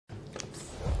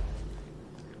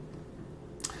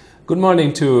Good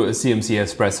morning to CMC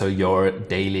Espresso, your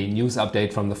daily news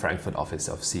update from the Frankfurt office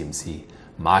of CMC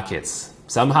Markets.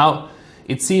 Somehow,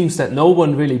 it seems that no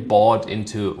one really bought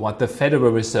into what the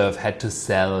Federal Reserve had to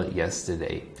sell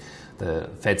yesterday. The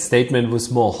Fed statement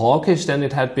was more hawkish than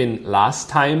it had been last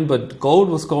time, but gold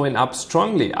was going up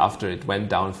strongly after it went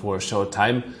down for a short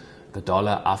time. The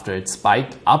dollar, after it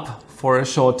spiked up for a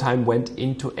short time, went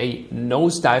into a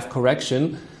nosedive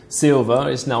correction. Silver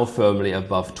is now firmly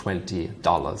above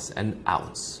 $20 an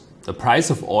ounce. The price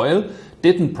of oil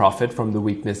didn't profit from the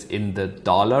weakness in the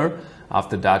dollar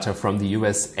after data from the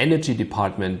US Energy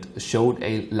Department showed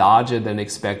a larger than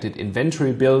expected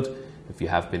inventory build. If you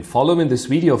have been following this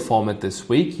video format this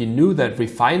week, you knew that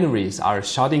refineries are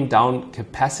shutting down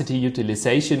capacity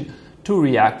utilization to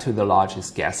react to the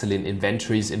largest gasoline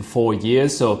inventories in 4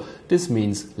 years. So this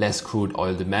means less crude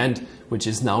oil demand, which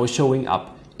is now showing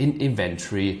up in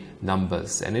inventory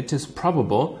numbers, and it is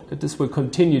probable that this will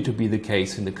continue to be the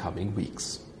case in the coming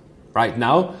weeks. Right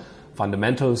now,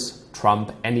 fundamentals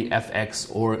trump any FX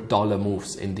or dollar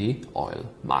moves in the oil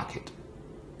market.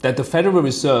 That the Federal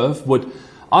Reserve would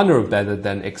honor better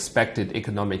than expected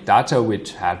economic data,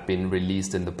 which had been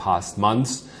released in the past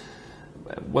months,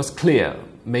 was clear.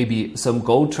 Maybe some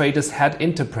gold traders had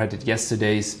interpreted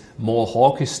yesterday's more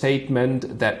hawkish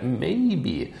statement that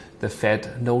maybe the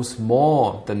Fed knows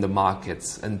more than the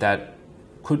markets, and that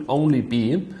could only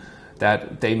be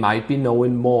that they might be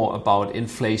knowing more about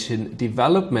inflation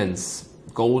developments.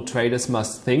 Gold traders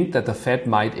must think that the Fed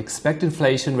might expect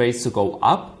inflation rates to go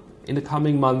up in the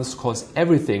coming months, because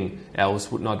everything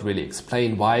else would not really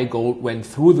explain why gold went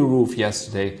through the roof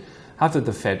yesterday after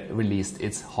the Fed released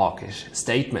its hawkish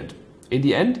statement. In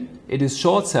the end, it is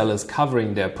short sellers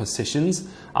covering their positions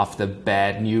after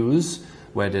bad news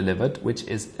were delivered, which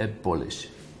is a bullish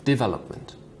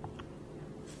development.